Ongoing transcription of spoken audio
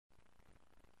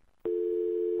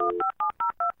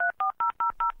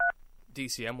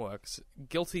DCM works.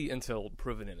 Guilty until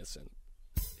proven innocent.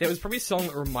 It was probably a song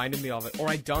that reminded me of it, or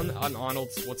I'd done an Arnold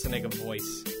Schwarzenegger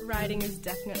voice. Writing is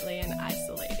definitely an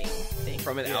isolating thing.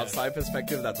 From an outside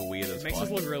perspective, that's weird as It makes fuck.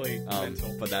 us look really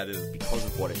mental. But that is because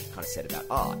of what it kind of said about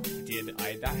art.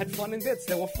 I had fun in bits.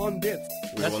 There were fun bits.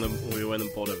 We went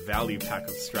and bought a value pack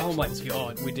of straps. Oh my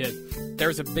god, we did.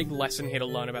 There's a big lesson here to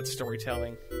learn about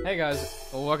storytelling. Hey guys,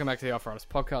 welcome back to the Alpha Artist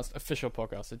Podcast, official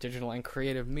podcast of digital and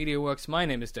creative media works. My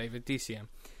name is David, DCM,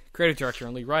 creative director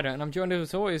and lead writer, and I'm joined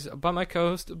as always by my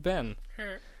co-host, Ben.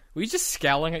 Were you just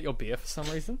scowling at your beer for some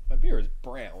reason? My beer is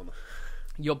brown.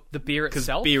 The beer Because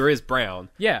itself? beer is brown.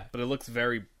 Yeah. But it looks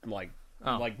very, like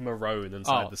maroon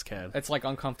inside this can. It's like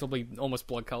uncomfortably almost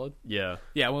blood-coloured. Yeah.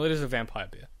 Yeah, well, it is a vampire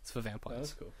beer. It's for vampires.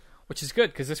 That's cool. Which is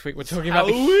good, because this week we're talking about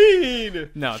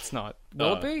Halloween! No, it's not.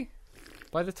 Will it be?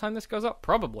 By the time this goes up?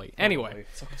 Probably. Anyway,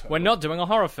 It's October. we're not doing a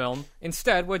horror film.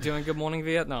 Instead, we're doing Good Morning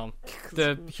Vietnam.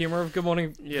 The humor of Good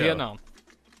Morning Vietnam.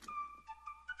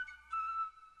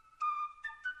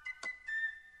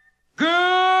 Good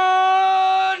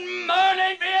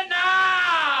morning,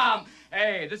 Vietnam!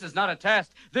 Hey, this is not a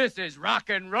test. This is rock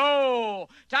and roll.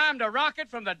 Time to rock it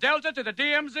from the Delta to the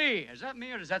DMZ. Is that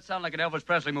me or does that sound like an Elvis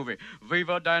Presley movie?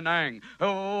 Viva Da Nang.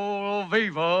 Oh,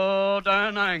 Viva Da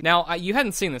Nang. Now, you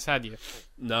hadn't seen this, had you?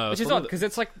 No. Which is odd, because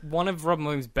it's like one of Robin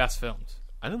Williams' best films.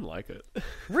 I didn't like it.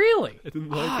 Really? I didn't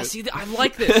like it. See, I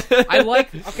like this. I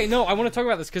want to talk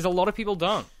about this, because a lot of people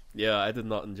don't. Yeah, I did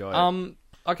not enjoy it.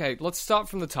 Okay, let's start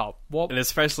from the top. And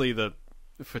especially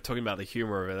if we're talking about the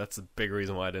humor of it, that's a big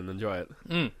reason why I didn't enjoy it.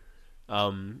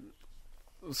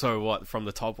 So what, from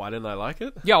the top, why didn't I like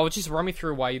it? Yeah, well, just run me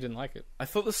through why you didn't like it. I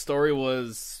thought the story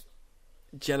was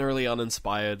generally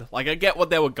uninspired. Like, I get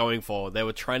what they were going for. They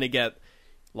were trying to get,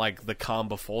 like, the calm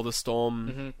before the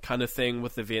storm kind of thing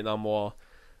with the Vietnam War.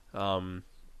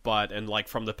 And like,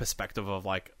 from the perspective of,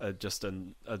 like, just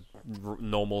a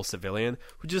normal civilian,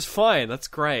 which is fine. That's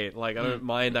great. Like, I don't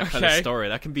mind that kind of story.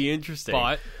 That can be interesting.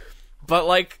 But,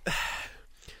 like,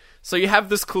 so you have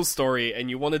this cool story, and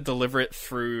you want to deliver it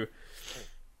through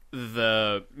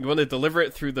the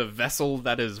vessel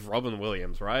that is Robin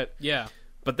Williams, right? Yeah.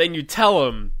 But then you tell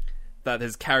him that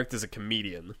his character's a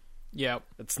comedian. Yeah.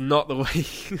 It's not the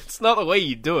way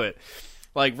you do it.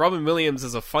 Like, Robin Williams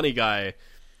is a funny guy,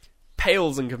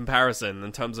 pales in comparison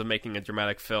in terms of making a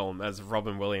dramatic film as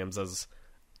Robin Williams as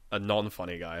a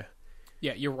non-funny guy.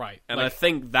 Yeah, you're right. And I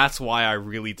think that's why I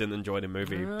really didn't enjoy the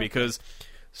movie, because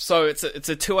so it's a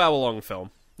 2-hour long film.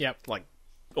 Yep. Like,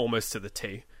 almost to the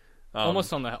T.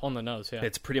 Almost on the nose, yeah.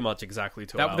 It's pretty much exactly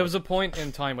 2 hours. There was a point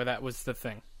in time where that was the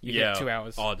thing. You get 2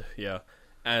 hours. Odd, yeah.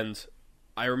 And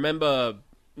I remember,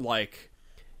 like,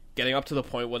 getting up to the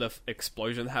point where the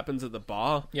explosion happens at the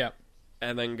bar. Yeah.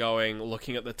 And then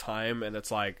looking at the time, and it's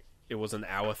like, it was an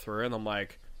hour through, and I'm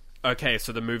like, okay,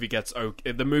 so the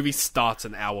movie starts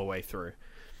an hour way through.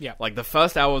 Yeah. Like, the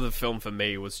first hour of the film for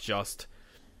me was just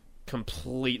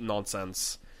complete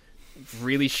nonsense.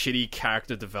 Really shitty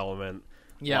character development.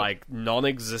 Yeah. Like,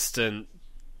 non-existent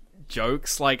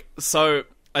jokes. Like, so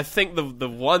I think the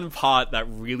one part that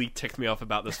really ticked me off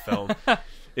about this film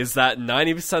is that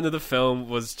 90% of the film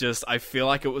was just, I feel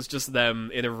like it was just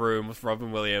them in a room with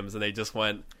Robin Williams, and they just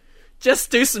went,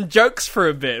 just do some jokes for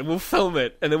a bit, and we'll film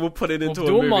it, and then we'll put it into a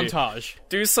movie. Do a montage.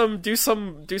 Do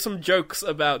some jokes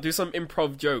about, do some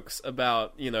improv jokes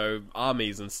about,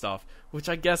 armies and stuff, which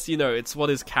I guess, it's what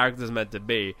his character's meant to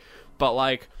be. But,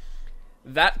 like,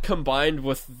 that combined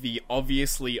with the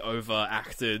obviously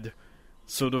overacted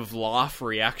sort of laugh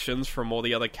reactions from all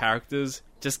the other characters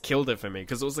just killed it for me,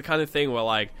 because it was the kind of thing where,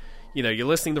 like, you're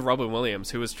listening to Robin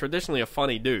Williams, who is traditionally a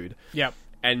funny dude. Yep.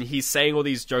 And he's saying all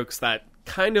these jokes that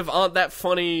kind of aren't that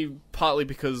funny, partly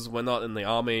because we're not in the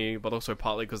army, but also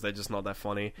partly because they're just not that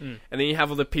funny. And then you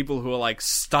have other people who are, like,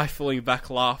 stifling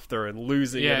back laughter and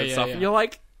losing it and stuff, and you're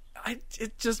like,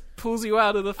 it just pulls you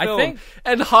out of the film.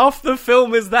 And half the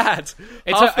film is that.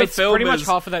 It's pretty much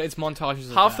half of that. It's montages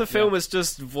of half the film is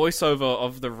just voiceover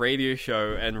of the radio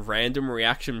show and random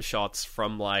reaction shots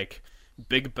from, like,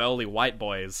 big burly white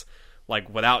boys,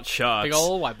 like, without shirts. Big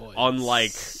old white boys. On,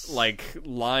 like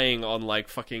lying on, like,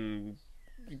 fucking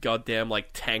goddamn, like,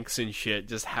 tanks and shit,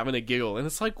 just having a giggle. And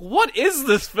it's like, what is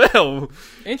this film?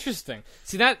 Interesting.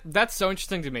 See, that's so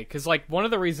interesting to me, because, like, one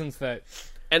of the reasons that...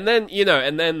 And then,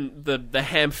 the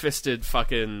ham-fisted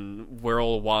fucking we're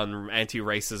all one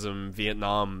anti-racism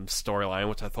Vietnam storyline,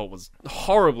 which I thought was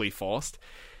horribly forced.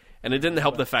 And it didn't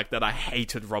help the fact that I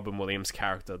hated Robin Williams'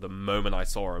 character the moment I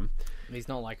saw him. He's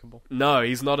not likable. No,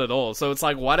 he's not at all. So it's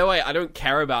like, why do I don't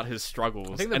care about his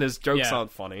struggles, and his jokes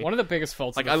aren't funny. One of the biggest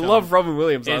faults Like, of the I film love Robin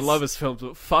Williams, I is- love his films,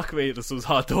 but fuck me, this was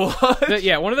hard to watch.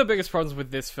 Yeah, one of the biggest problems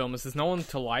with this film is there's no one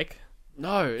to like.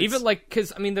 No, it's... Even, like,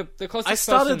 because, I mean, the closest I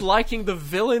started person... liking the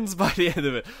villains by the end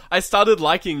of it. I started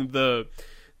liking the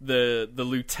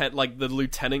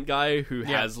lieutenant guy who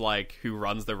has who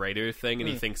runs the radio thing, and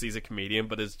he thinks he's a comedian,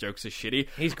 but his jokes are shitty.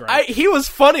 He's great. He was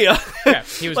funnier. Yeah,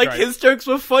 he was like great. his jokes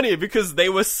were funnier because they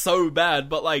were so bad.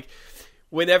 But like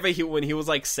when he was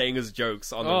like saying his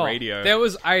jokes on the radio, There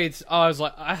was... I was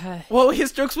like... well,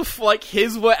 his jokes were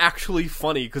his were actually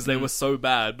funny because they were so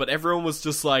bad. But everyone was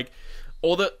just like,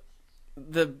 all the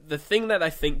thing that I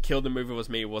think killed the movie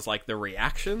was like the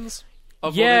reactions.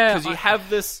 Because you have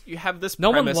this No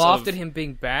one premise laughed of- at him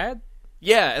being bad.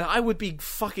 Yeah, and I would be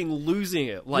fucking losing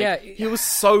it. Like, Yeah. he was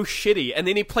so shitty. And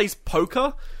then he plays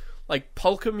poker, like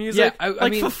polka music. Yeah, I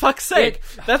like, mean, for fuck's sake,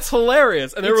 that's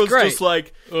hilarious. And it's everyone's great. just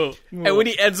like, oh. And when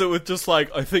he ends it with just like,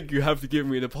 I think you have to give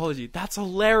me an apology, that's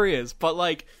hilarious. But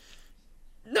like,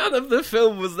 none of the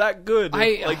film was that good.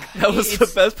 That was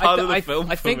the best part of the film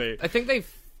for me.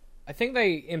 I think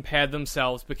they impaired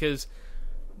themselves because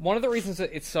one of the reasons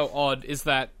that it's so odd is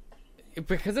that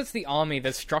because it's the army,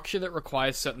 there's structure that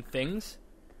requires certain things,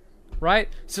 right?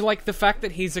 So, like, the fact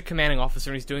that he's a commanding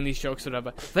officer and he's doing these jokes or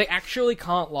whatever, they actually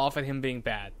can't laugh at him being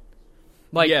bad.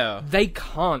 Like, they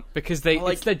can't because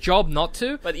it's their job not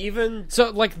to. But even...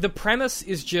 So, like, the premise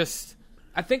is just...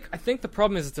 I think the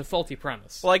problem is it's a faulty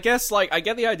premise. Well, I guess, like, I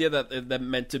get the idea that they're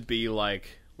meant to be, like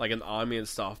an army and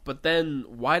stuff, but then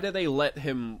why do they let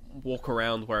him walk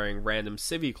around wearing random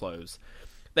civvy clothes?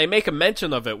 They make a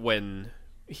mention of it when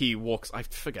he walks... I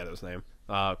forget his name.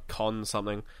 Con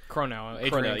something. Adrian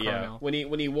Cronell. Yeah.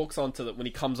 When he walks onto when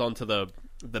he comes onto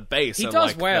the base, he and,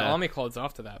 does like, wear army clothes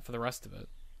after that for the rest of it.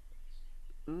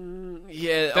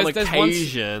 Yeah, on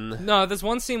occasion. There's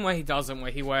one scene where he doesn't,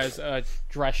 where he wears a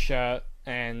dress shirt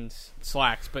and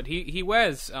slacks, but he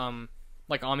wears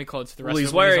like army clothes for the rest of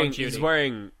it. He's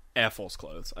wearing Air Force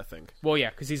clothes, I think. Well, yeah,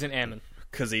 because he's an airman.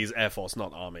 Because he's Air Force,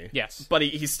 not Army. Yes. But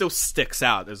he still sticks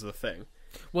out, is the thing.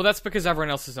 Well, that's because everyone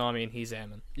else is Army and he's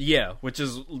airman. Yeah, which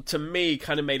is, to me,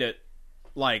 kind of made it,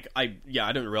 like, I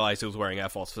didn't realize he was wearing Air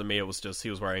Force. For me, it was just he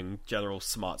was wearing general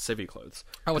smart civvy clothes.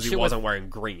 Because he wasn't wearing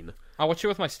green. I watched it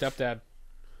with my stepdad,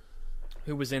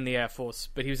 who was in the Air Force,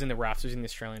 but he was in the RAFs, he was in the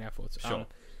Australian Air Force. Sure.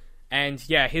 And,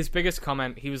 yeah, his biggest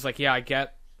comment, he was like, yeah, I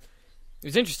get... It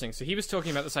was interesting. So he was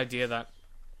talking about this idea that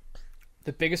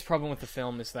the biggest problem with the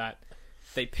film is that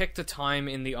they picked a time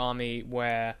in the army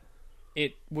where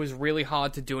it was really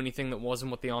hard to do anything that wasn't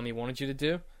what the army wanted you to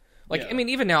do. Like, I mean,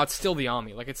 even now, it's still the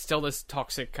army. Like, it's still this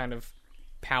toxic kind of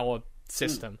power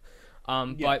system.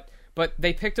 But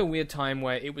they picked a weird time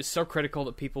where it was so critical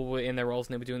that people were in their roles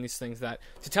and they were doing these things that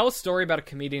to tell a story about a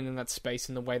comedian in that space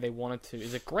in the way they wanted to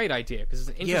is a great idea because it's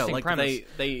an interesting premise.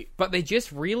 But they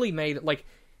just really made it, like,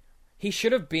 he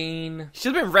should have been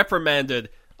reprimanded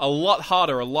a lot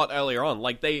harder, a lot earlier on.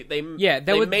 Like, they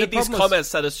made these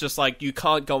comments that it's just like, you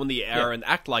can't go in the air and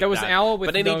act like there was that. An hour with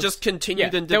but then he just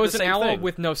continued and did there was the same an hour thing.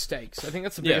 with no stakes. I think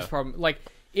that's the biggest problem. Like,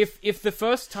 if the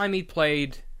first time he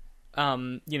played,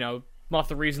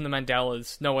 Martha Reeves and the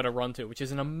Mandelas, Nowhere to Run To, which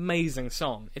is an amazing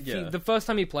song. The first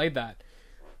time he played that,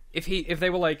 if they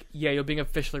were like, yeah, you're being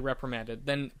officially reprimanded,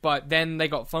 but then they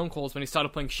got phone calls when he started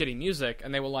playing shitty music,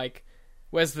 and they were like,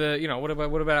 where's the,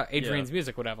 what about Adrian's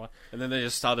music, whatever. And then they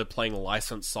just started playing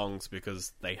licensed songs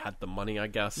because they had the money, I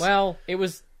guess. Well, it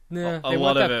was... a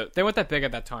lot of it... They weren't that big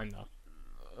at that time,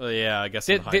 though. Yeah, I guess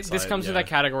in hindsight, this comes to that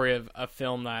category of a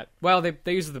film that... Well, they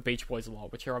use the Beach Boys a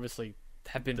lot, which are obviously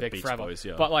have been big Beach forever. Boys,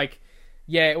 yeah. But, like,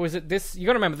 it was... This, you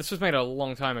gotta remember, this was made a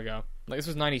long time ago. Like, this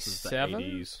was 97? The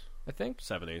 80s. I think?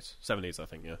 70s. 70s, I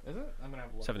think, yeah. Is it? I'm gonna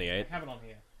have a look. 78. I have it on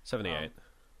here. 78.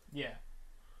 Yeah.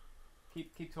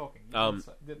 Keep talking.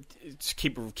 Just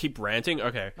keep ranting?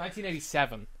 Okay.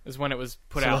 1987 is when it was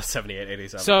put So out. that's 78,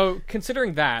 87. So,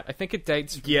 considering that, I think it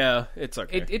dates... Yeah, it's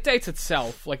okay. It dates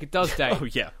itself. Like, it does date. Oh,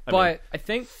 yeah. I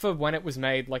think for when it was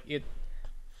made, like,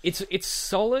 it's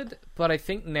solid, but I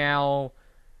think now...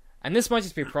 And this might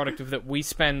just be a product of that we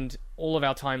spend all of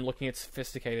our time looking at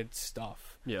sophisticated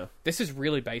stuff. Yeah. This is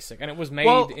really basic, and it was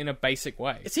made in a basic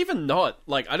way. It's even not.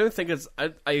 Like, I don't think it's...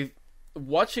 I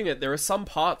watching it, there are some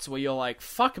parts where you're like,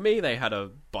 fuck me, they had a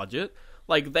budget.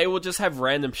 Like, they will just have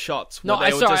random shots. No,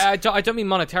 I don't mean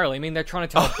monetarily. I mean, they're trying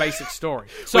to tell a basic story.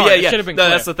 Sorry, Sorry, it should have been No,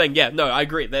 clear. that's the thing. Yeah, no, I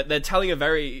agree. They're telling a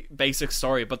very basic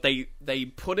story, but they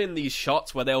put in these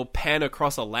shots where they'll pan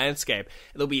across a landscape.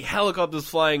 There'll be helicopters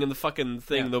flying in the fucking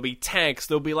thing. Yeah. There'll be tanks.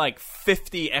 There'll be, like,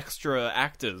 50 extra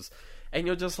actors. And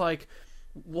you're just like...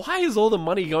 why is all the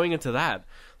money going into that?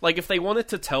 Like, if they wanted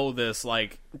to tell this,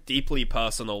 like, deeply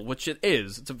personal, which it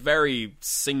is, it's a very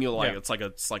singular, like,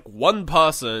 it's like one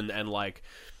person, and, like,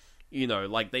 you know,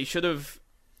 like, it should have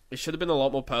been a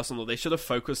lot more personal. They should have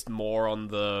focused more on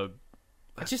the...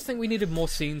 I just think we needed more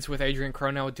scenes with Adrian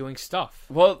Cronauer doing stuff.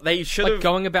 Well, they should have... Like,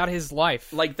 going about his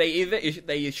life. Like,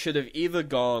 they should have either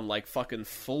gone, like, fucking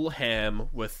full ham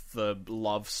with the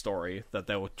love story that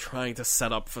they were trying to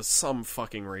set up for some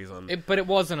fucking reason. But it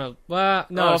wasn't a... no,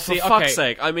 Oh, see, for fuck's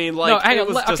sake. I mean, like, No, hang it on,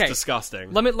 was just okay.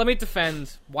 disgusting. Let me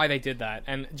defend why they did that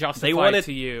and justify They wanted- it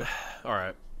to you.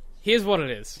 Alright. Here's what it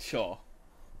is. Sure.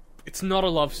 It's not a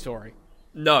love story.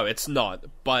 No, it's not.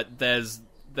 But there's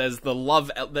the love...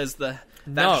 There's that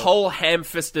No. whole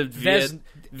ham-fisted There's-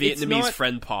 Vietnamese not-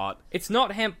 friend part. It's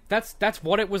not ham. That's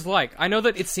what it was like. I know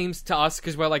that it seems to us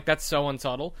because we're like that's so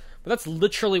unsubtle, but that's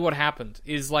literally what happened.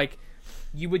 Is like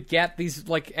you would get these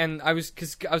like, and I was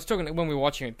talking when we were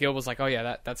watching it. Gil was like, "Oh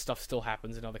yeah, that stuff still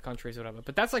happens in other countries, or whatever."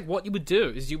 But that's like what you would do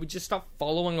is you would just start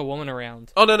following a woman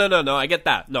around. Oh, no, I get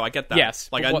that. No, I get that. Yes,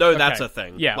 Like, but I what- know that's okay. a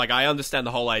thing. Yeah. Like, I understand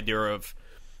the whole idea of,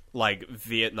 like,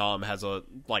 Vietnam has a,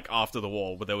 like, after the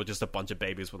war, where there were just a bunch of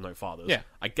babies with no fathers. Yeah.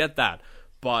 I get that.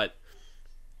 But,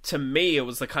 to me, it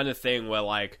was the kind of thing where,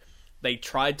 like, they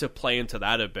tried to play into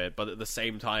that a bit, but at the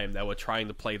same time, they were trying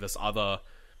to play this other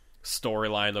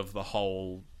storyline of the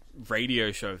whole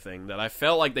radio show thing that I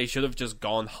felt like they should have just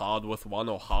gone hard with one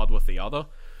or hard with the other.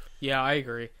 Yeah, I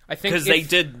agree. I think Because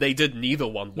they did neither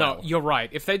one well. No, you're right.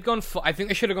 If they'd gone full, I think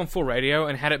they should have gone full radio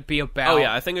and had it be about. Oh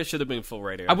yeah, I think it should have been full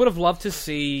radio. I would have loved to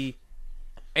see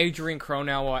Adrian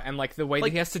Cronauer and like the way that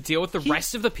Like, he has to deal with the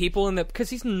rest of the people in the because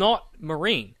he's not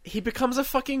Marine. He becomes a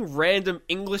fucking random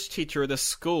English teacher at a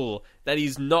school that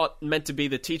he's not meant to be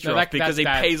the teacher No, of because he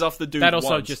pays off the dude That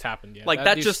also once. just happened. Yeah, Like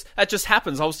that just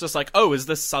happens. I was just like, oh, is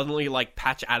this suddenly like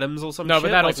Patch Adams or something? No,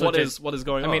 but that like, also what did- is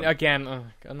going on? I mean, again,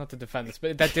 not to defend this,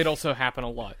 but that did also happen a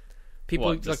lot. People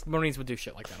What, just- like Marines would do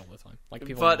shit like that all the time. Like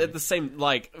people, but in at the same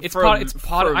like it's for part. a- It's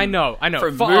part. for a- I know. for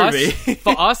a For movie. us,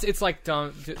 for us, it's like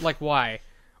don't like why.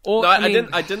 Or No, I mean,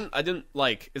 I didn't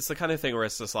like. It's the kind of thing where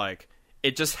it's just like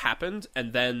it just happened,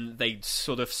 and then they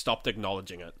sort of stopped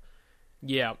acknowledging it.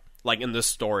 Yeah, Like in this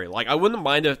story, like I wouldn't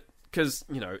mind it because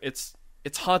you know it's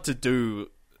hard to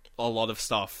do a lot of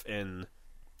stuff in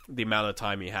the amount of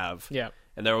time you have. yeah.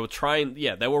 And they were trying,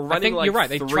 they were running think like you're right,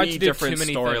 they tried three to do different too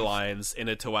many storylines in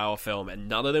a 2-hour film, and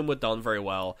none of them were done very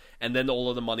well. And then all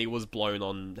of the money was blown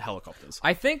on helicopters.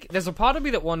 I think there's a part of me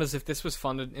that wonders if this was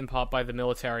funded in part by the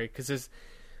military because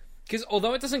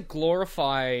although it doesn't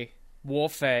glorify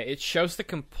warfare, it shows the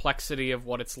complexity of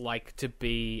what it's like to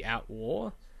be at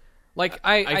war. Like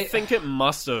I think it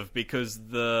must have, because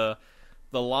the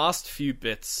last few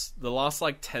bits, the last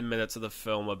like 10 minutes of the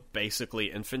film are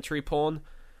basically infantry porn.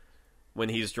 When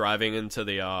he's driving into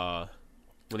the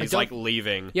when he's don't- like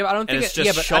leaving, Yeah, but I don't think and it's it, just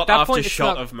yeah, but shot at that after point, it's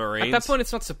shot not, of Marines. At that point,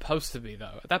 it's not supposed to be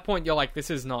though. At that point, you're like, this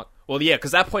is not. Well, yeah,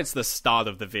 because that point's the start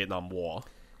of the Vietnam War.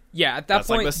 Yeah, at that That's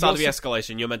point, like the start of the you're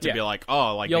escalation. You're meant to Yeah. be like,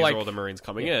 oh, like You're these like- are all the Marines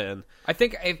coming yeah. in. I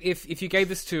think if you gave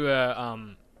this to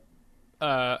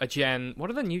a Gen, what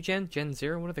are the new Gen? Gen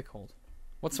 0? What are they called?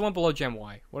 What's the one below Gen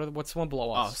Y? What's the one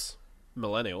below us? Us,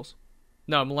 millennials.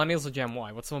 No, millennials are Gen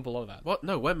Y. What's the one below that? What?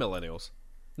 No, we're millennials.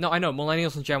 No, I know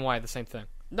millennials and Gen Y are the same thing.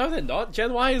 No, they're not.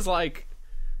 Gen Y is like...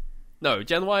 No,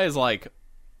 Gen Y is like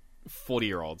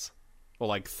 40-year-olds. Or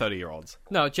like 30-year-olds.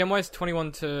 No, Gen Y is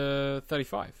 21 to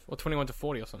 35 or 21 to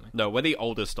 40 or something. No, we're the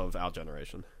oldest of our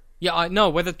generation. Yeah, I know.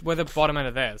 We're the bottom end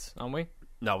of theirs, aren't we?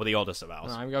 No, we're the oldest of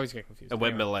ours. No, I always get confused. And we're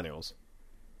Anyway. millennials.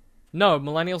 No,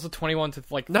 millennials are 21 to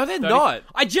like. No, they're 30. not.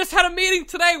 I just had a meeting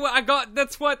today where I got.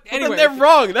 That's what. Well, Anyway, then they're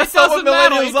wrong. That's it not what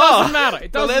doesn't matter. millennials It doesn't are. matter.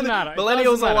 It doesn't matter. It Millennials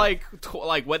doesn't are matter.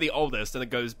 like we're the oldest, and it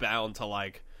goes down to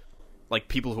like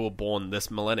people who were born this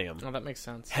millennium. Oh, that makes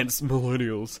sense. Hence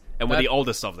millennials, and we're That- the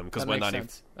oldest of them because That we're makes 90.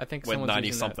 sense. I think we're someone's 90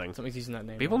 using something. That, someone's using that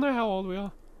name. People know how old we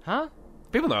are. Huh?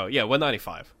 People know. Yeah, we're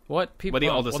 95. What people? We're the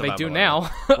oh, oldest well, of they our do millennial.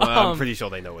 now. Well, I'm pretty sure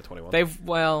they know we're 21. They've Shout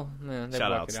worked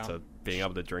outs it out. to being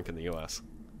able to drink in the US.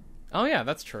 Oh yeah,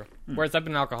 that's true. Whereas I've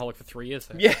been an alcoholic for 3 years.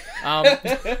 There. Yeah.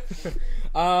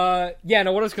 Yeah.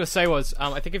 No, what I was going to say was,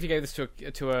 I think if you gave this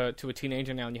to a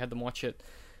teenager now and you had them watch it,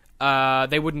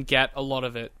 they wouldn't get a lot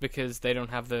of it because they don't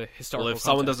have the historical. Well, if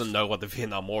someone context. doesn't know what the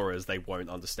Vietnam War is, they won't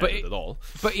understand But it at all.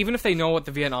 But even if they know what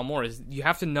the Vietnam War is, you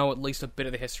have to know at least a bit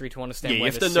of the history to understand. Yeah, you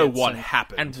where have this to know sits what and,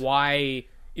 happened. and why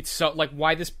it's so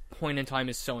why this point in time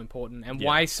is so important, and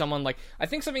why someone I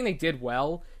think something they did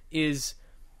well is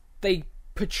they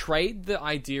portrayed the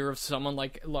idea of someone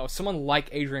like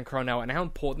Adrian Cronauer and how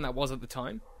important that was at the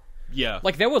time. Yeah.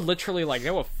 Like there were literally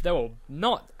there were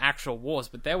not actual wars,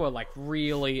 but there were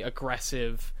really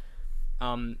aggressive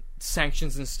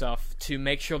sanctions and stuff to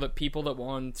make sure that people that were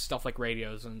on stuff like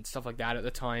radios and stuff like that at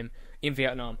the time in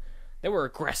Vietnam, there were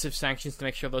aggressive sanctions to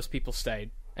make sure those people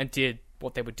stayed and did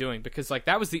what they were doing, because like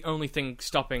that was the only thing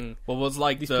stopping was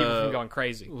like these people from going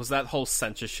crazy. Was that whole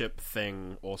censorship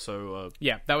thing also?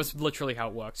 Yeah, that was literally how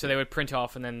it worked. So they would print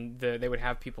off, and then they would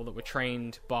have people that were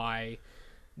trained by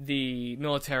the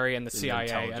military and the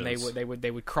CIA, and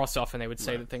they would cross off, and they would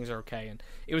say that things are okay. And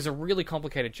it was a really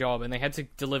complicated job, and they had to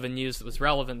deliver news that was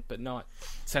relevant but not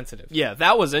sensitive. Yeah,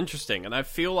 that was interesting, and I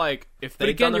feel like if they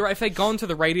if they'd gone to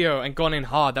the radio and gone in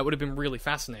hard, that would have been really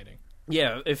fascinating.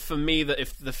 Yeah, if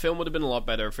the film would have been a lot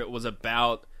better if it was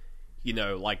about, you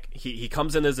know, like he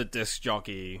comes in as a disc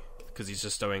jockey because he's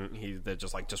just they're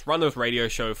just like, just run this radio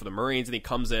show for the Marines, and he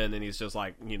comes in and he's just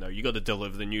like, you know, you got to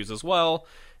deliver the news as well.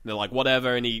 And they're like,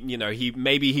 whatever, and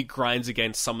he grinds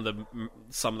against some of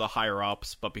the higher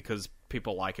ups, but because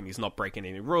people like him, he's not breaking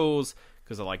any rules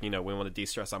because they're like, you know, we want to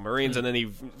de-stress our Marines, and then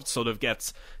he sort of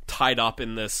gets tied up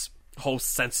in this whole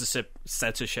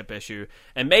censorship issue,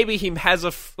 and maybe he has a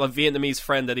Vietnamese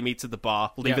friend that he meets at the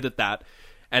bar. Leave it at that.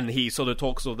 And he sort of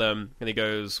talks with them, and he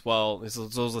goes, well, there's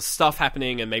all this stuff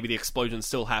happening, and maybe the explosion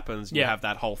still happens. And you have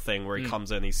that whole thing where he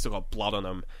comes in, he's still got blood on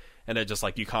him, and they're just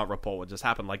like, you can't report what just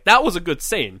happened. Like, that was a good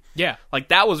scene. Yeah. Like,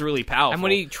 that was really powerful. And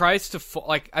when he tries to,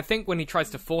 I think when he tries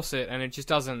to force it, and it just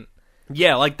doesn't...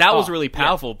 Yeah, like, that was really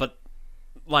powerful, but,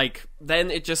 like,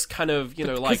 then it just kind of, you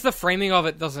know, like... Because the framing of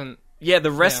it doesn't... Yeah,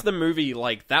 the rest of the movie,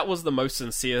 like, that was the most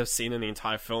sincere scene in the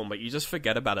entire film, but you just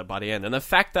forget about it by the end. And the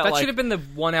fact that, that should have been the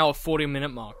 1 hour, 40-minute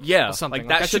mark. Yeah, or something.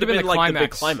 Like, that should have been, like, the big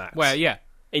climax. Where, yeah.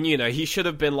 And, you know, he should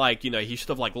have been, like, you know, he should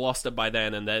have, like, lost it by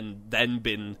then, and then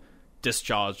been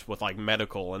discharged with, like,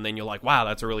 medical, and then you're like, wow,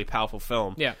 that's a really powerful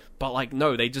film. Yeah. But, like,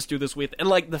 no, they just do this weird... And,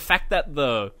 like, the fact that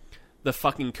the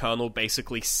fucking colonel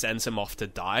basically sends him off to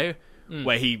die,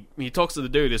 where he talks to the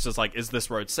dude, it's just like, is this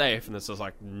road safe? And it's just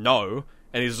like, no.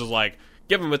 And he's just like...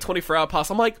 Give him a 24-hour pass.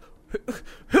 I'm like,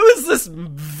 who is this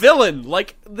villain?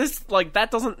 Like, this, like,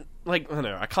 that doesn't, like, I don't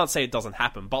know, I can't say it doesn't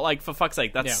happen, but, like, for fuck's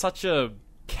sake, that's such a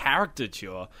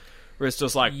caricature, where it's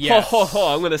just like,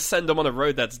 I'm gonna send him on a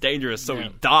road that's dangerous so he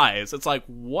dies. It's like,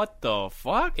 what the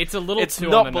fuck? It's a little it's too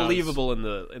not on the believable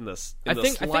nose. I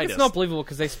think it's not believable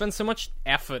because they spend so much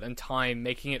effort and time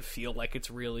making it feel like it's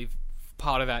really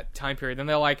part of that time period, and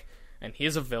they're like, and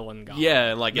here's a villain guy.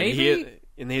 Yeah, and like, maybe...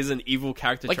 and here's an evil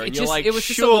caricature, like, and you're like, it was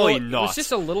surely not. It was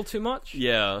just a little too much.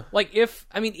 Yeah. Like,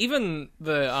 even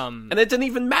the, And it didn't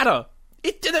even matter.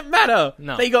 It didn't matter.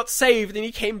 No. They got saved, and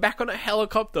he came back on a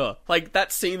helicopter. Like,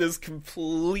 that scene is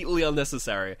completely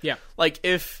unnecessary. Yeah. Like,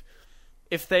 if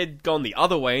they'd gone the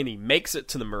other way, and he makes it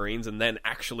to the Marines, and then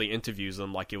actually interviews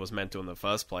them like he was meant to in the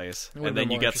first place, and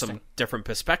then you get some different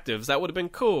perspectives, that would have been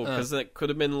cool, because it could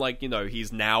have been like, you know,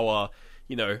 he's now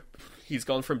he's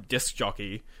gone from disc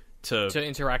jockey to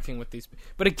interacting with these,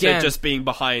 but again, to just being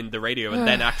behind the radio and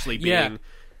then actually being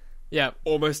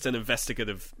almost an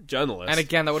investigative journalist. And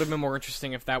again, that would have been more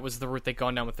interesting if that was the route they'd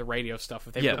gone down with the radio stuff.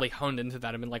 If they really honed into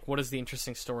that, I mean, like, what is the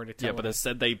interesting story to tell? Yeah, but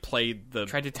instead they tried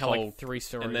to tell like 3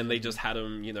 stories, and then they just had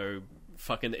him, you know,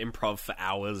 fucking improv for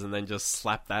hours, and then just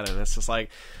slap that in. It's just like,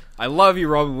 I love you,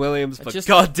 Robin Williams, but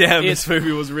goddamn, this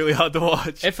movie was really hard to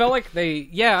watch. It felt like I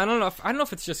don't know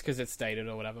if it's just because it's dated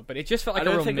or whatever, but it just felt like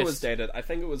I don't think it was dated. I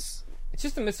think it was. It's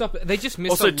just a missed up. They just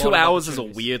missed. Also, 2 hours is a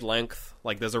weird length.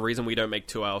 Like, there's a reason we don't make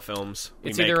 2-hour films.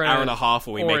 We make an hour and a half,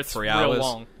 or we make 3 hours. Real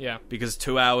long. Yeah, because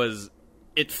 2 hours,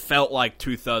 it felt like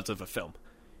 2/3 of a film.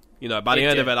 You know, by the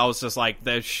end of it, I was just like,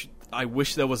 I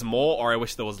wish there was more, or I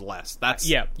wish there was less. That's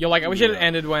you're like, I wish it had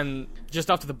ended when just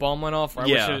after the bomb went off. Or I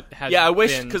wish it had. Yeah, I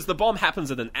wish, because the bomb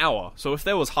happens in an hour. So if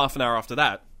there was half an hour after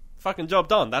that, fucking job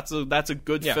done. That's a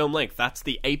good film length. That's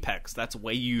the apex. That's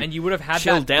where you would have had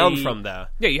chill that down from there.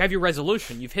 Yeah, you have your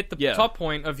resolution. You've hit the top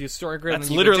point of your story grid. That's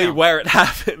literally where it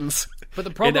happens. But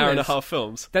the problem in hour and a half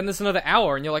films. Then there's another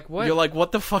hour, and you're like, what? You're like,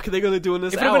 what the fuck are they going to do in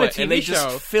this hour? It would have been a TV and they show.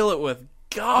 just fill it with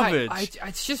garbage.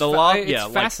 It's just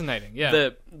it's fascinating.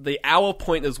 The hour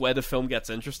point is where the film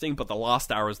gets interesting, but the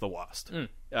last hour is the worst.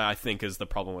 I think is the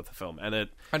problem with the film, and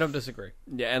I don't disagree.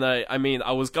 Yeah, and I mean,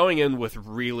 I was going in with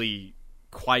really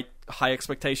quite high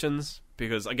expectations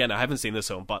because, again, I haven't seen this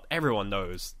film, but everyone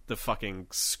knows the fucking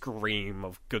scream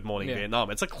of Good Morning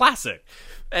Vietnam. It's a classic,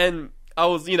 and I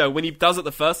was, you know, when he does it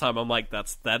the first time, I'm like,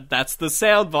 that's the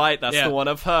soundbite, that's the one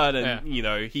I've heard, and you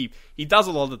know, he does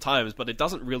it a lot of times, but it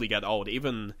doesn't really get old.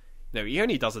 Even, you know, he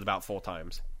only does it about 4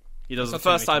 times. He does it the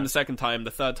first time, the second time,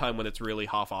 the third time when it's really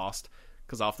half-assed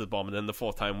because after the bomb, and then the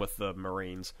 4th time with the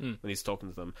Marines when he's talking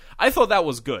to them. I thought that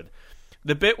was good.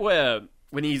 The bit where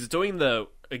when he's doing the,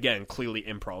 again, clearly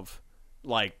improv,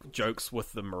 like jokes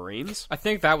with the Marines. I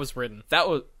think that was written. That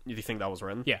was. Do you think that was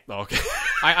written? Yeah. Oh, okay.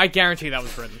 I guarantee that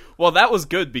was written. Well, that was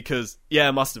good because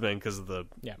it must have been because of the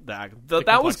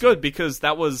that was good because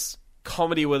that was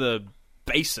comedy with a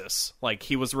basis. Like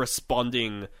he was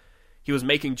responding, he was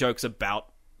making jokes about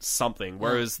something,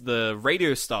 whereas the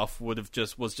radio stuff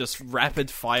was just rapid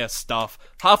fire stuff,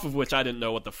 half of which I didn't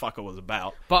know what the fuck it was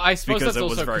about. But I suppose because that's it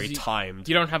was also very 'cause timed.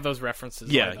 You don't have those references.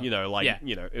 Yeah,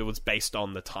 either. it was based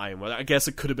on the time. Well, I guess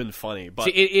it could have been funny, but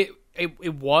See,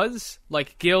 it was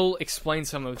like Gil explained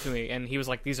some of it to me, and he was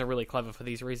like, "These are really clever for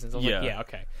these reasons." I was like, "Yeah,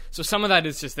 okay." So some of that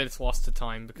is just that it's lost to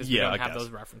time because we don't have those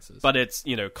references. But it's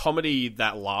comedy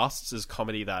that lasts is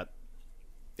comedy that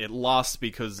it lasts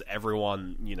because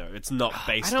everyone it's not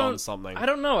based on something. I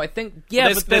don't know. I think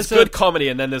there's good comedy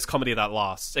and then there's comedy that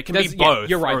lasts. It can be both.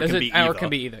 You're right. Or it can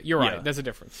be either. You're right. Yeah. There's a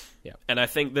difference. Yeah. And I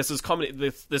think this is comedy.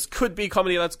 This could be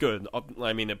comedy that's good.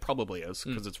 I mean, it probably is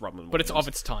because it's Robin Williams. But it's of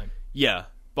its time. Yeah.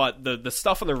 But the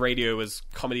stuff on the radio is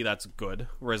comedy that's good,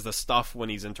 whereas the stuff when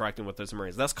he's interacting with those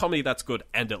Marines, that's comedy that's good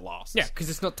and it lasts. Yeah, because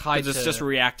it's not tied to... It's just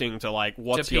reacting to, like,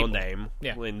 what's your name?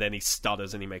 Yeah. And then he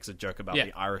stutters and he makes a joke about Yeah.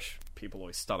 the Irish people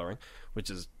always stuttering, which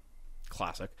is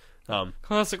classic.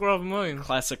 Classic Robin Williams.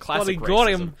 Classic Bloody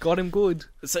racism. got him good.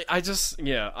 So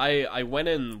I went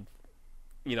in,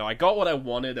 I got what I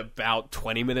wanted about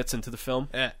 20 minutes into the film.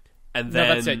 Yeah. And then...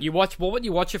 No, that's it. You watch... Well, what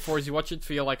you watch it for is you watch it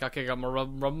for you're like, okay, I got my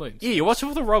Robin Williams. Yeah, you watch it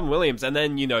with the Robin Williams, and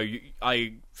then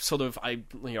I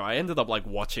ended up like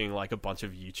watching like a bunch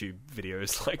of YouTube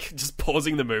videos, like just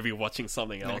pausing the movie, watching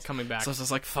something else, coming back. So I was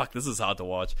just like, "Fuck, this is hard to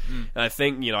watch." And I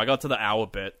think I got to the hour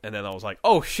bit, and then I was like,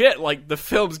 "Oh shit!" Like the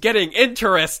film's getting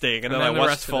interesting, and then I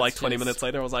watched for like 20 minutes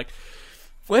later. I was like,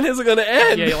 "When is it going to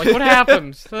end?" Yeah, you're like, what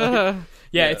happened?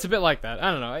 Yeah, it's a bit like that.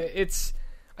 I don't know.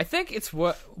 I think it's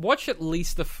watch at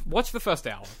least watch the first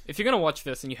hour. If you're gonna watch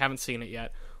this and you haven't seen it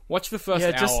yet, watch the first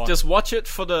hour. Just watch it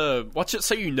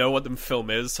so you know what the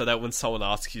film is, so that when someone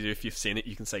asks you if you've seen it,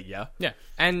 you can say yeah. Yeah,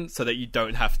 and so that you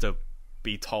don't have to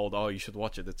be told, "Oh, you should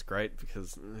watch it. It's great."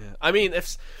 Because I mean,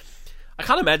 I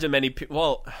can't imagine many people.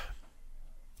 Well,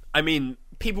 I mean,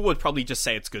 people would probably just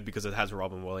say it's good because it has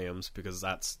Robin Williams, because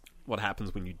that's what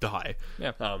happens when you die.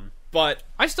 Yeah. But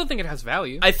I still think it has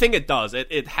value. I think it does.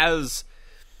 It has.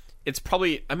 It's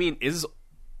probably. I mean,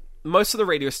 most of the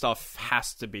radio stuff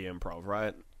has to be improv,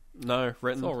 right? No,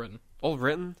 written. It's all written. All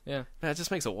written. Yeah. Man, it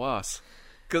just makes it worse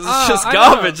because it's just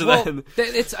garbage. Then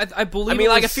I believe. I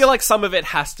mean, I feel like some of it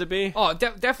has to be. Oh,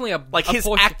 definitely his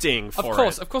acting for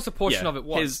it. Of course, a portion of it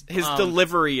was his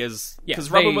delivery is because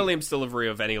Robin Williams' delivery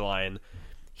of any line,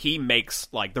 he makes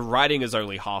like the writing is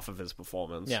only half of his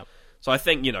performance. Yeah. So I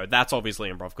think that's obviously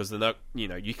improv because they're not,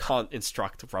 you can't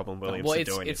instruct Robin Williams to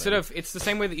do anything. It's the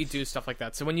same way that you do stuff like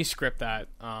that. So when you script that,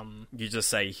 you just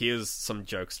say, "Here's some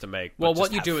jokes to make." Well,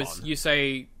 what you do is you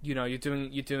say, you're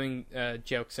doing a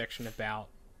joke section about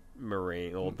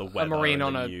marine or the weather, a marine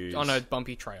on news. a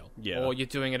bumpy trail, or you're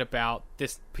doing it about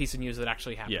this piece of news that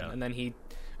actually happened, and then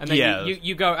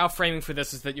you go. Our framing for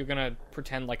this is that you're gonna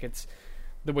pretend like it's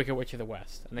the Wicked Witch of the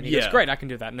West, and then he goes, "Great, I can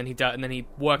do that," and then he does, and then he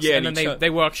works, and then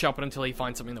they workshop it until he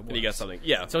finds something that works. And he gets something,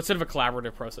 yeah. So it's sort of a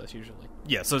collaborative process usually.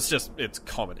 Yeah, so it's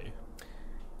comedy.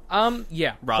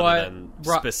 Yeah, rather than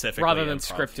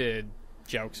scripted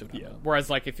jokes. Whereas,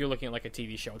 like, if you're looking at like a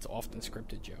TV show, it's often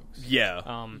scripted jokes. Yeah,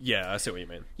 I see what you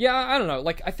mean. Yeah, I don't know.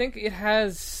 Like, I think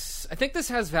this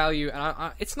has value,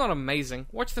 and it's not amazing.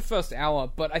 Watch the first hour,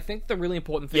 but I think the really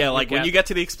important thing. Yeah, like when you get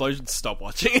to the explosion, stop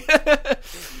watching.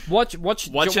 watch for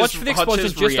the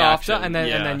explosion just after, and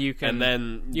then you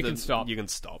can stop. You can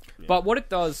stop. Yeah. But what it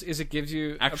does is it gives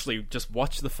you just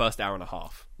watch the first hour and a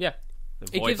half. Yeah,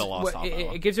 avoid the last half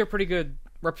hour. It gives you a pretty good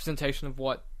representation of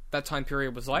what that time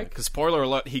period was like. Because spoiler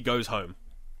alert, he goes home.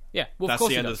 Yeah, well, that's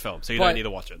the end of the film, so you don't need to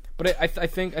watch it. But I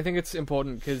think it's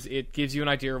important because it gives you an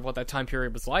idea of what that time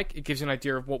period was like. It gives you an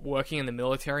idea of what working in the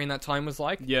military in that time was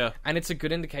like. Yeah, and it's a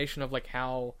good indication of like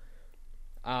how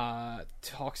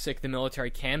toxic the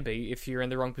military can be if you're in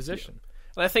the wrong position. Yeah.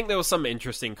 And I think there was some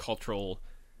interesting cultural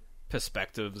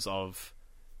perspectives of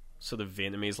sort of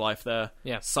Vietnamese life there.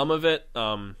 Yeah, some of it,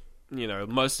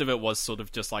 most of it was sort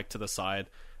of just like to the side.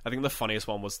 I think the funniest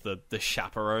one was the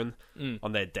chaperone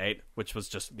on their date, which was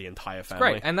just the entire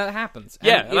family. It's great, and that happens.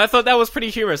 And I thought that was pretty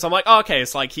humorous. I'm like, oh, okay,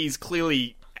 it's like he's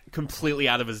clearly completely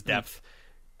out of his depth,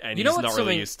 and he's not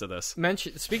really used to this.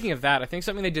 Speaking of that, I think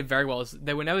something they did very well is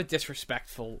they were never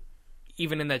disrespectful,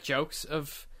 even in their jokes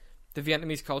of the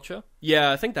Vietnamese culture.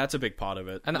 Yeah, I think that's a big part of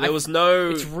it. And there was no...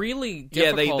 It's really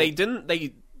difficult. Yeah, they didn't...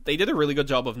 they did a really good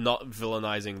job of not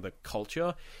villainizing the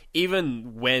culture,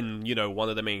 even when one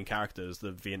of the main characters,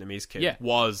 the Vietnamese kid, Yeah.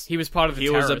 was He was part of the he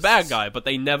was a terrorists. bad guy, but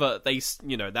they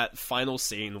that final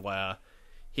scene where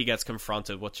he gets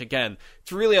confronted, which again,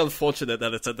 it's really unfortunate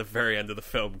that it's at the very end of the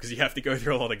film because you have to go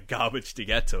through a lot of garbage to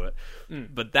get to it.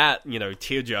 But that,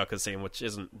 tearjerker scene, which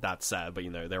isn't that sad, but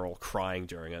they're all crying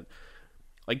during it.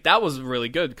 Like, that was really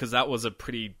good because that was a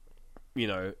pretty,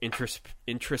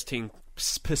 interesting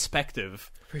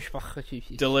perspective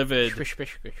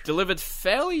delivered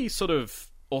fairly sort of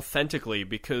authentically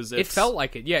because It felt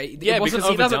like it. Yeah, it yeah, wasn't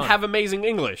because he doesn't overdone. have amazing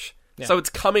English. Yeah. So it's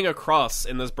coming across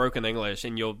in this broken English,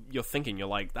 and you're thinking, you're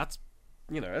like, that's,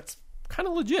 it's kind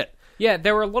of legit. Yeah,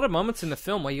 there were a lot of moments in the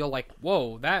film where you're like,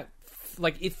 whoa, that,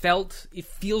 like, it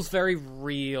feels very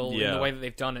real in Yeah. the way that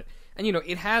they've done it. And,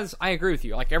 it has, I agree with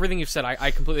you. Like, everything you've said,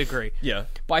 I completely agree. Yeah.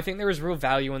 But I think there is real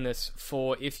value in this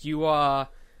for if you are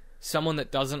someone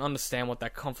that doesn't understand what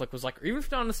that conflict was like, or even if you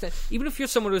don't understand, even if you're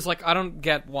someone who's like, I don't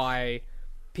get why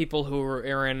people who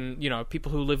are in,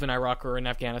 people who live in Iraq or in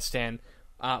Afghanistan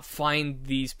find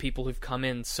these people who've come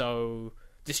in so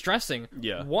distressing.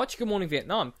 Yeah. Watch Good Morning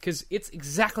Vietnam, because it's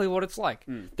exactly what it's like.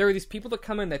 There are these people that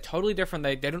come in, they're totally different,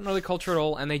 they don't know the culture at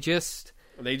all, and they just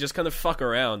kind of fuck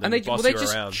around and boss they you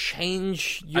just around.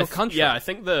 change your country. Yeah, I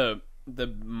think the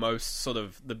most sort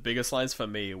of the biggest lines for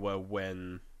me were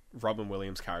when Robin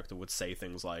Williams' character would say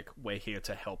things like, "We're here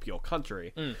to help your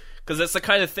country," because it's the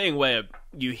kind of thing where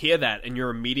you hear that and your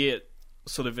immediate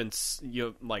sort of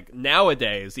you're like,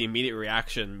 nowadays the immediate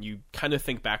reaction, you kind of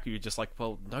think back, you're just like,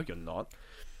 well, no, you're not.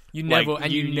 You never, Like,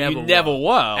 and you never never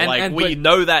were. And We but-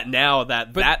 know that now,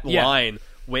 that yeah. line,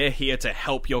 "We're here to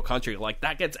help your country," like,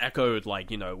 that gets echoed, like,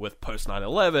 with post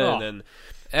 9/11 Oh, and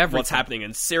everything. what's happening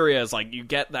in Syria. Is like, you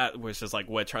get that, where it's just like,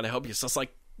 we're trying to help you. So it's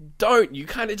like, don't. You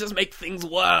kind of just make things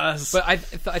worse. But I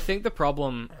think the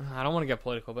problem, I don't want to get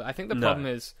political, but I think the No. problem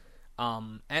is,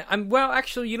 and I'm, well,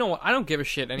 actually, you know what? I don't give a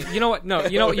shit. And you know what? No,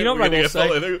 you know what I will say?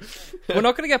 We're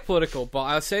not going to get political, but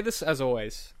I'll say this as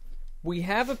always. We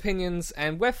have opinions,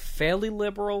 and we're fairly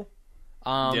liberal.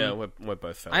 Yeah, we're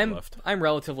both fairly left. I'm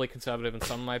relatively conservative in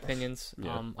some of my opinions.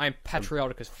 Yeah. I'm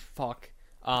patriotic as fuck,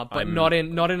 but I'm- not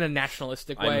in a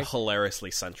nationalistic way. I'm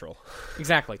hilariously central.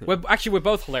 Exactly. We're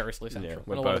both hilariously central Yeah, in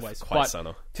we're a lot of both ways. quite But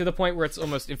center. to the point where it's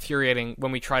almost infuriating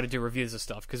when we try to do reviews of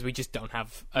stuff because we just don't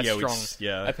have a Yeah, we strong just-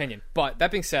 yeah. opinion. But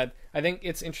that being said, I think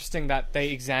it's interesting that they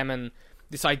examine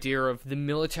this idea of the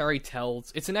military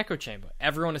tells. It's an echo chamber.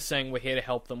 Everyone is saying, we're here to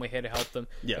help them, we're here to help them.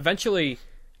 Yeah. Eventually,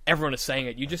 everyone is saying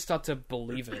it. You just start to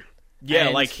believe it. Yeah,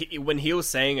 And- like, when he was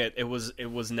saying it, it was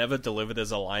never delivered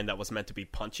as a line that was meant to be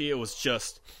punchy. It was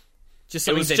just... just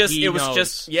It something was that just, he it was knows.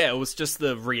 just, yeah, it was just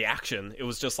the reaction. It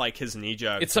was just like his knee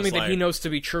jerk. It's something Just that he like- knows to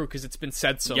be true because it's been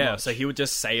said so Yeah, much. so he would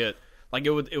just say it. Like,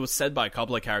 it was said by a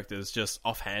couple of characters just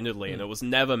offhandedly, and it was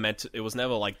never it was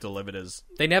never, like, delivered as...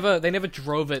 They never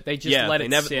drove it. They just Yeah, let they it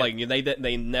never, sit. like,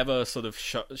 they never sort of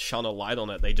shone a light on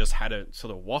it. They just had it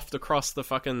sort of waft across the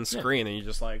fucking screen, and you're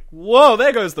just like, whoa,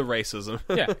 there goes the racism.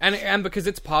 Yeah, and because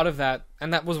it's part of that,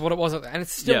 and that was what it was, and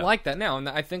it's still Yeah. like that now. And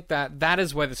I think that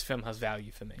is where this film has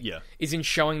value for me. Yeah. is in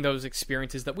showing those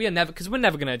experiences that we are never, because we're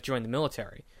never going to join the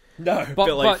military. No, But,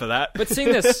 bit late for that. But seeing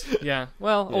this, yeah.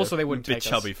 Well, also they wouldn't a bit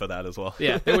take chubby us. for that as well.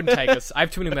 Yeah, they wouldn't take us. I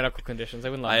have too many medical conditions. They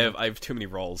wouldn't let me. I have too many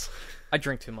rolls. I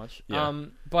drink too much. Yeah.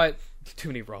 But too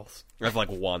many rolls. I have like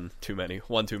one too many.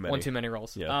 One too many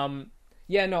rolls. Yeah.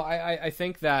 Yeah. No, I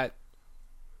think that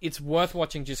it's worth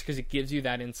watching just because it gives you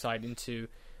that insight into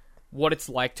what it's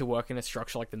like to work in a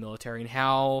structure like the military and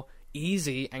how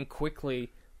easy and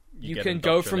quickly you get can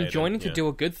go from indoctrinated, joining to yeah. do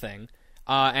a good thing,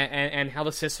 and how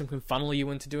the system can funnel you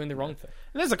into doing the wrong thing.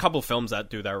 And there's a couple films that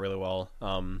do that really well.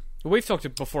 We've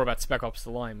talked before about Spec Ops: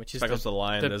 The Line, which is Spec Ops: The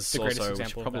Line. There's the greatest also, we should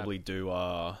example of that. probably do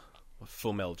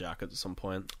Full Metal Jacket at some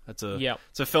point. It's a Yep.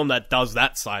 it's a film that does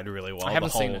that side really well. I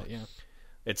haven't The seen whole- it. Yeah.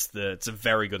 It's a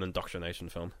very good indoctrination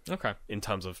film Okay. in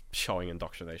terms of showing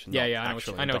indoctrination. Yeah, not yeah,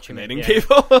 actually I know what you mean. indoctrinating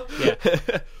Yeah.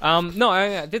 people. Yeah.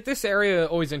 No, this area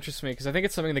always interests me because I think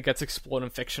it's something that gets explored in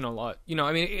fiction a lot. You know,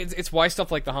 I mean, it's why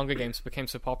stuff like The Hunger Games became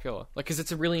so popular. Like, because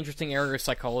it's a really interesting area of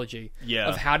psychology. Yeah.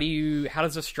 Of how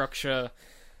does a structure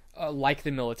like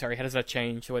the military, how does that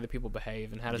change the way that people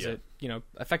behave, and how does Yeah. it,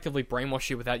 effectively brainwash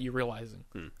you without you realizing?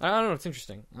 I don't know. It's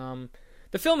interesting.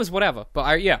 The film is whatever, but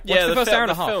watch the first hour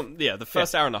and a half. The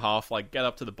first hour and a half, like, get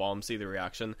up to the bomb, see the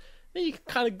reaction, then you can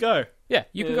kind of go. Yeah,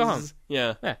 you can go home.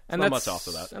 Yeah, Yeah, and not that's much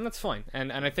after that. and that's fine.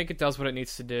 And I think it does what it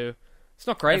needs to do. It's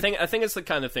not great. I think it's the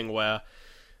kind of thing where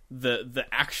the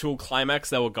actual climax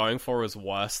they were going for is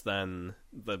worse than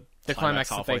the the climax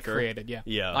that halfway they through. created. Yeah,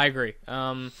 Yeah. I agree.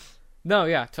 No,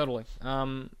 yeah, totally.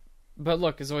 But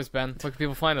look, as always, Ben, where can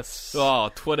people find us? Oh,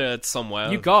 Twitter, it's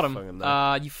somewhere. You got Fucking him.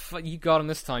 know. You got him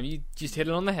this time. You just hit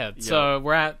it on the head. Yeah. So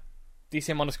we're at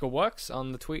DCM_works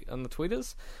on the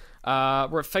tweeters.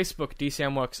 We're at Facebook,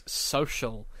 DCMworks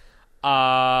Social. We're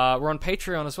on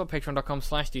Patreon as well,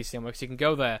 patreon.com/DCMworks. You can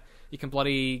go there. You can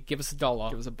bloody give us $1.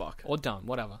 Give us $1. Or done,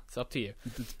 whatever. It's up to you.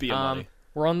 It's beer money.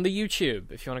 We're on the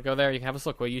YouTube. If you want to go there, you can have us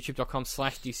look. We're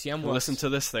youtube.com/DCMworks. Listen to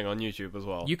this thing on YouTube as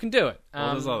well. You can do it.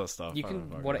 All this other stuff. You I can don't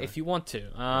fucking what know. if you want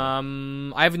to.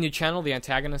 I have a new channel, The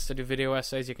Antagonist. I do video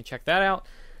essays. You can check that out.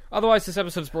 Otherwise, this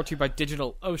episode is brought to you by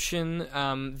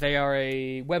DigitalOcean. They are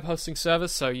a web hosting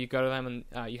service, so you go to them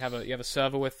and you have a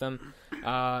server with them.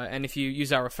 And if you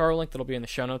use our referral link, that'll be in the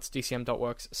show notes,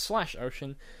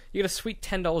 dcm.works/ocean, you get a sweet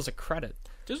 $10 of credit.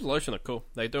 DigitalOcean are cool.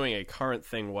 They're doing a current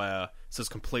thing where this is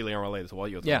completely unrelated to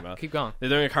what you were talking Yeah, about. keep going. They're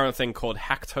doing a current thing called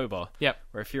Hacktober. Yep.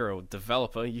 Where if you're a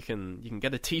developer, you can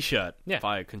get a T-shirt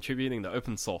by contributing to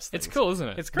open source things. It's cool, isn't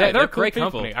it? It's great. They're a cool great people.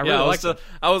 company. I really like them.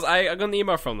 I got an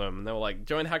email from them, and they were like,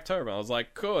 "Join Hacktober." I was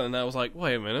like, "Cool," and I was like,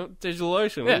 "Wait a minute,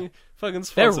 DigitalOcean? Yeah. We fucking They're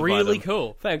sponsored by really them.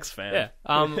 cool. Thanks, fam." Yeah.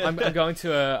 I'm going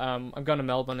to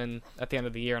Melbourne at the end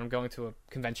of the year, and I'm going to a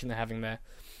convention they're having there.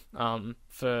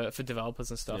 For developers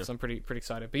and stuff, so I'm pretty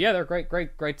excited. But yeah, they're a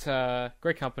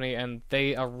great company, and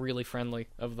they are really friendly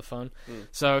over the phone.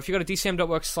 So if you go to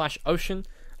dcm.works/ocean,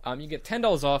 you get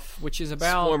 $10 off, which is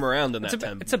about Swarm around in that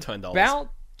it's $10. about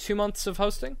 2 months of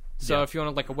hosting. So Yeah. if you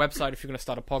want like a website, if you're going to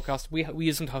start a podcast, we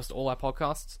use them to host all our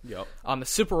podcasts. Yep. They're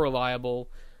super reliable.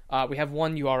 We have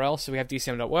one URL, so we have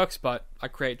dcm.works, but I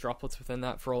create droplets within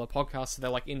that for all our podcasts. So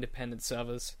they're like independent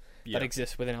servers that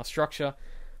exist within our structure.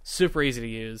 Super easy to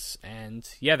use, and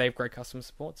yeah, they have great customer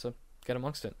support, so get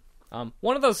amongst it.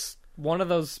 One of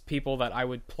those people that I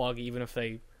would plug even if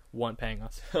they weren't paying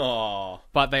us, Oh,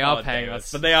 but they are paying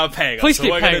us. But they are paying Please us. keep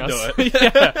so we're paying gonna us. do it.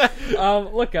 Yeah.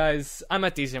 Look, guys, I'm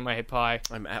at DCM My Hit Pie.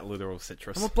 I'm at Literal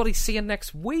Citrus. And we'll bloody see you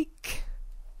next week,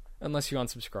 unless you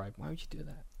unsubscribe. Why would you do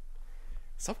that?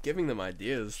 Stop giving them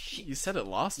ideas. You said it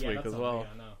last week as well.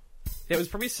 I know. There was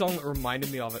probably a song that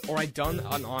reminded me of it, or I'd done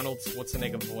an Arnold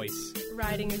Schwarzenegger voice.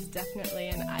 Writing is definitely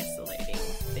an isolating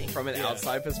thing. From an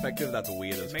outside perspective, that's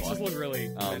weird as It makes fuck. us look really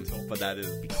mental. But that is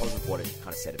because of what it kind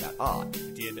of said about art.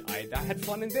 I had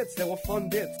fun in bits. There were fun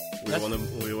bits.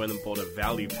 We went and bought a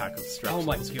value pack of straps. Oh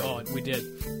my god, we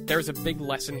did. There's a big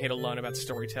lesson here to learn about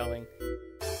storytelling.